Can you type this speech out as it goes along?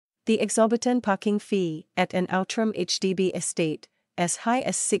The exorbitant parking fee at an Outram HDB estate, as high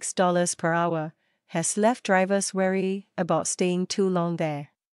as $6 per hour, has left drivers wary about staying too long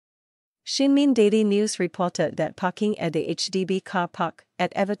there. Shinmin Daily News reported that parking at the HDB car park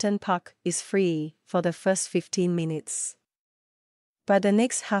at Everton Park is free for the first 15 minutes. But the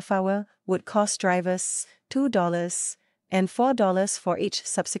next half hour would cost drivers $2 and $4 for each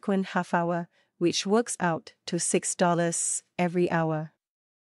subsequent half hour, which works out to $6 every hour.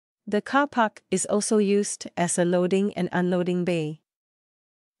 The car park is also used as a loading and unloading bay.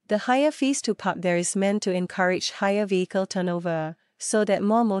 The higher fees to park there is meant to encourage higher vehicle turnover, so that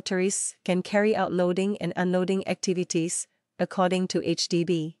more motorists can carry out loading and unloading activities, according to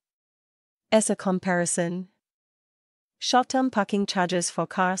HDB. As a comparison, short-term parking charges for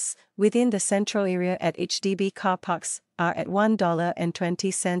cars within the central area at HDB car parks are at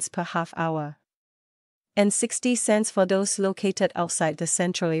 $1.20 per half hour, and 60 cents for those located outside the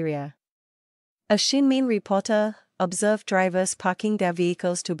central area. A Shinmin reporter observed drivers parking their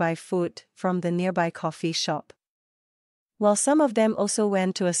vehicles to buy food from the nearby coffee shop. While some of them also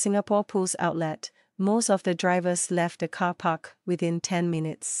went to a Singapore Pools outlet, most of the drivers left the car park within 10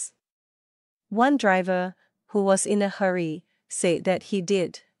 minutes. One driver, who was in a hurry, said that he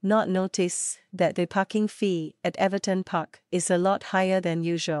did not notice that the parking fee at Everton Park is a lot higher than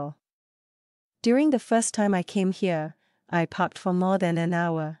usual. During the first time I came here, I parked for more than an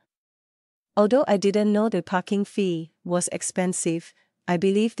hour. Although I didn't know the parking fee was expensive, I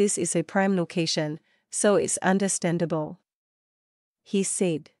believe this is a prime location, so it's understandable, he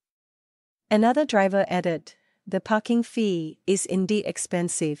said. Another driver added, the parking fee is indeed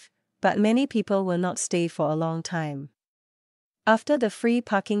expensive, but many people will not stay for a long time. After the free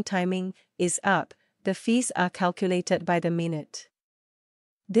parking timing is up, the fees are calculated by the minute.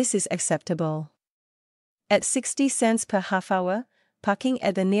 This is acceptable. At 60 cents per half hour, parking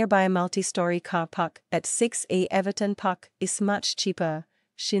at the nearby multi-story car park at 6A Everton Park is much cheaper,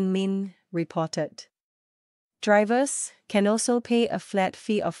 Shinmin reported. Drivers can also pay a flat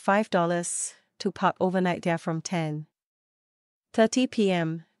fee of $5 to park overnight there from 10:30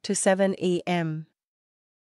 p.m. to 7 a.m.